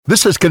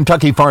This is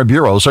Kentucky Farm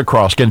Bureaus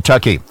across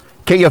Kentucky.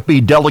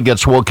 KFB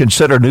delegates will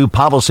consider new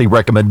policy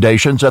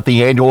recommendations at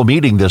the annual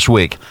meeting this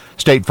week.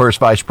 State First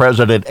Vice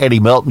President Eddie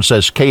Melton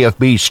says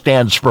KFB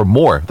stands for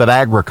more than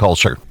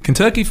agriculture.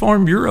 Kentucky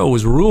Farm Bureau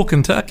is rural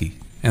Kentucky,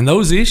 and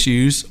those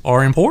issues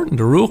are important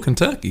to rural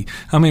Kentucky.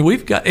 I mean,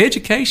 we've got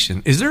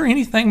education. Is there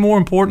anything more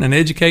important than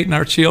educating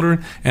our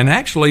children? And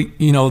actually,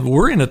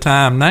 we're in a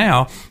time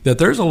now that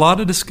there's a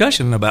lot of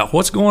discussion about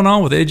what's going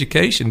on with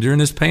education during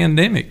this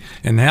pandemic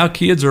and how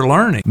kids are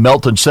learning.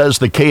 Melton says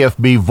the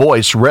KFB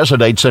voice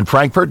resonates in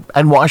Frankfort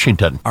and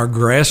Washington. Our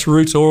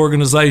grassroots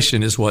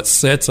organization is what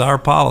sets our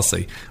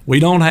policy. We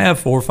don't have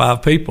 4 or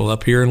 5 people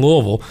up here in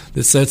Louisville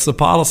that sets the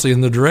policy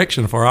and the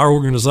direction for our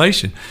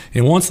organization.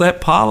 And once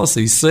that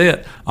policy's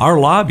set, our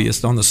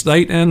lobbyists on the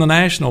state and the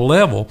national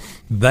level,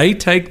 they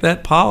take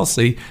that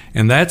policy,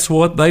 and that's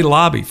what they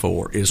lobby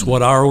for, is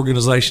what our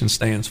organization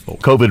stands for.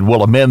 COVID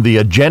will amend the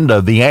agenda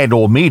of the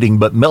annual meeting,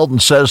 but Melton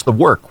says the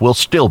work will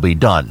still be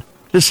done.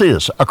 This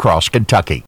is Across Kentucky.